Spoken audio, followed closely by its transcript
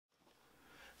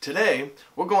Today,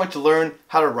 we're going to learn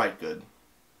how to write good.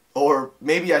 Or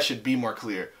maybe I should be more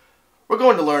clear. We're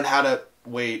going to learn how to...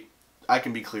 Wait, I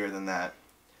can be clearer than that.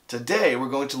 Today, we're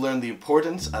going to learn the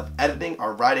importance of editing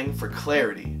our writing for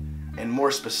clarity, and more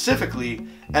specifically,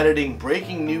 editing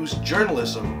breaking news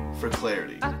journalism for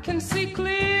clarity. I can see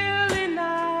clearly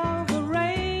now, the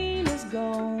rain is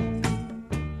gone.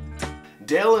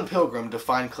 Dale and Pilgrim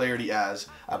define clarity as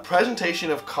a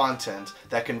presentation of content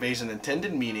that conveys an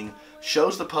intended meaning,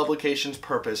 shows the publication's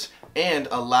purpose, and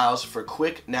allows for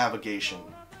quick navigation.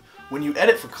 When you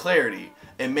edit for clarity,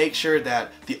 it makes sure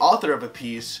that the author of a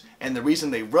piece and the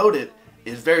reason they wrote it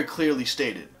is very clearly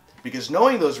stated. Because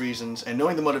knowing those reasons and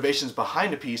knowing the motivations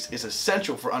behind a piece is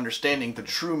essential for understanding the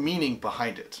true meaning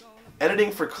behind it.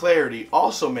 Editing for clarity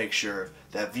also makes sure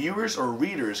that viewers or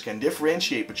readers can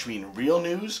differentiate between real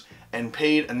news and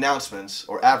paid announcements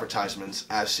or advertisements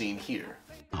as seen here.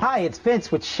 Hi, it's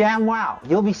Vince with Sham Wow.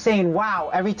 You'll be saying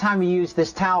wow every time you use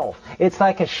this towel. It's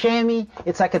like a chamois,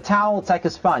 it's like a towel, it's like a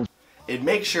sponge. It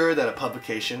makes sure that a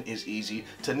publication is easy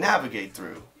to navigate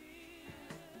through.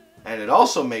 And it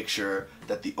also makes sure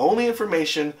that the only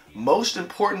information most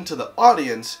important to the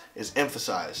audience is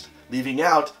emphasized, leaving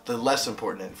out the less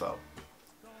important info.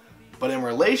 But in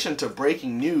relation to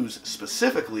breaking news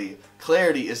specifically,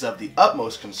 clarity is of the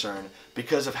utmost concern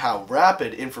because of how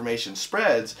rapid information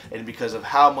spreads and because of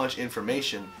how much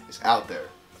information is out there.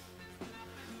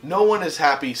 No one is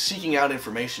happy seeking out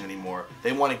information anymore.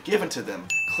 They want it given to them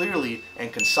clearly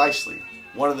and concisely.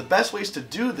 One of the best ways to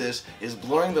do this is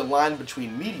blurring the line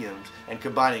between mediums and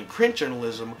combining print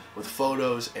journalism with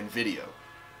photos and video.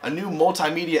 A new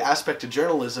multimedia aspect to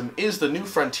journalism is the new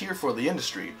frontier for the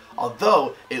industry,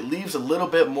 although it leaves a little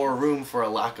bit more room for a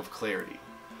lack of clarity.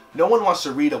 No one wants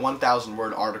to read a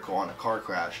 1,000-word article on a car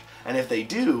crash, and if they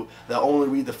do, they'll only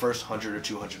read the first 100 or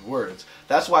 200 words.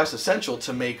 That's why it's essential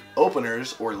to make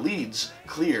openers or leads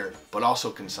clear, but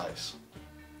also concise.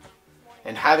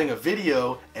 And having a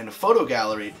video and a photo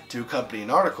gallery to accompany an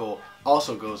article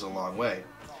also goes a long way.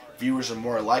 Viewers are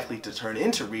more likely to turn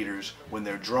into readers when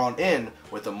they're drawn in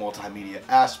with a multimedia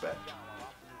aspect.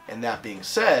 And that being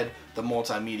said, the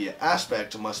multimedia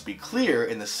aspect must be clear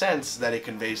in the sense that it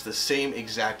conveys the same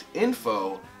exact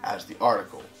info as the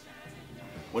article.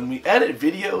 When we edit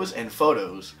videos and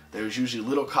photos, there's usually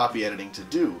little copy editing to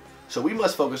do, so we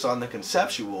must focus on the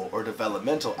conceptual or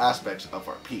developmental aspects of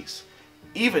our piece.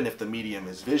 Even if the medium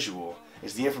is visual,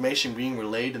 is the information being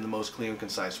relayed in the most clear and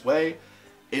concise way?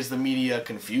 Is the media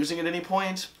confusing at any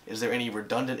point? Is there any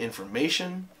redundant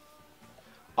information?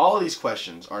 All of these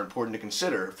questions are important to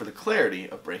consider for the clarity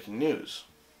of breaking news.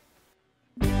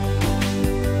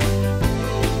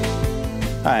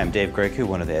 Hi, I'm Dave Grecu,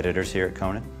 one of the editors here at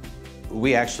Conan.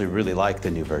 We actually really like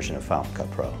the new version of Final Cut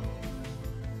Pro.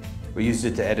 We used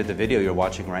it to edit the video you're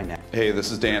watching right now. Hey, this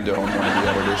is Dan Doan, one of the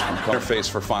editors from Interface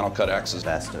for Final Cut X's.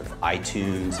 Best of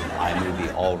iTunes and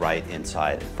iMovie all right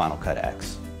inside Final Cut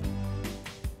X.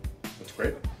 That's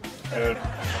great.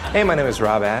 Hey, my name is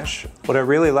Rob Ash. What I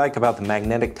really like about the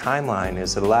magnetic timeline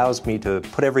is it allows me to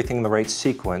put everything in the right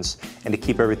sequence and to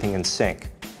keep everything in sync.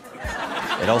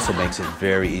 It also makes it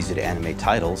very easy to animate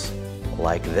titles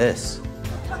like this.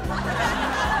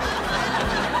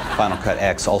 Final Cut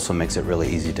X also makes it really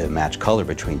easy to match color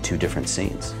between two different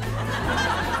scenes.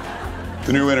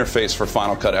 The new interface for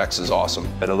Final Cut X is awesome.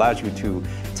 It allows you to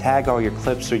tag all your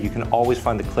clips so you can always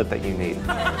find the clip that you need.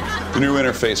 The new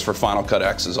interface for Final Cut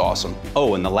X is awesome.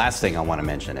 Oh, and the last thing I want to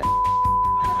mention is,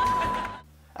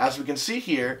 as we can see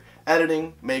here,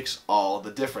 editing makes all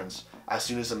the difference. As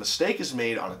soon as a mistake is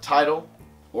made on a title,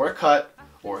 or a cut,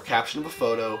 or a caption of a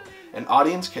photo, an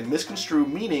audience can misconstrue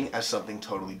meaning as something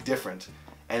totally different.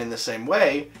 And in the same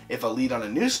way, if a lead on a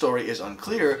news story is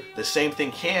unclear, the same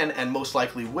thing can and most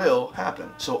likely will happen.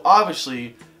 So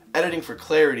obviously, editing for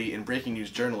clarity in breaking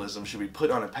news journalism should be put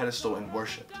on a pedestal and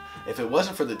worshipped. If it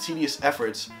wasn't for the tedious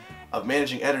efforts of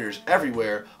managing editors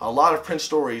everywhere, a lot of print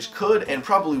stories could and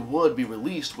probably would be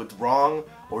released with wrong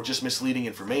or just misleading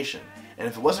information. And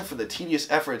if it wasn't for the tedious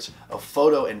efforts of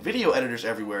photo and video editors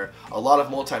everywhere, a lot of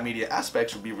multimedia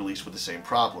aspects would be released with the same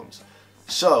problems.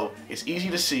 So, it's easy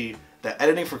to see that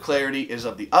editing for clarity is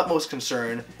of the utmost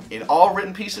concern in all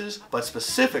written pieces, but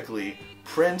specifically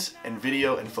print and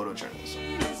video and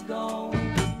photojournalism.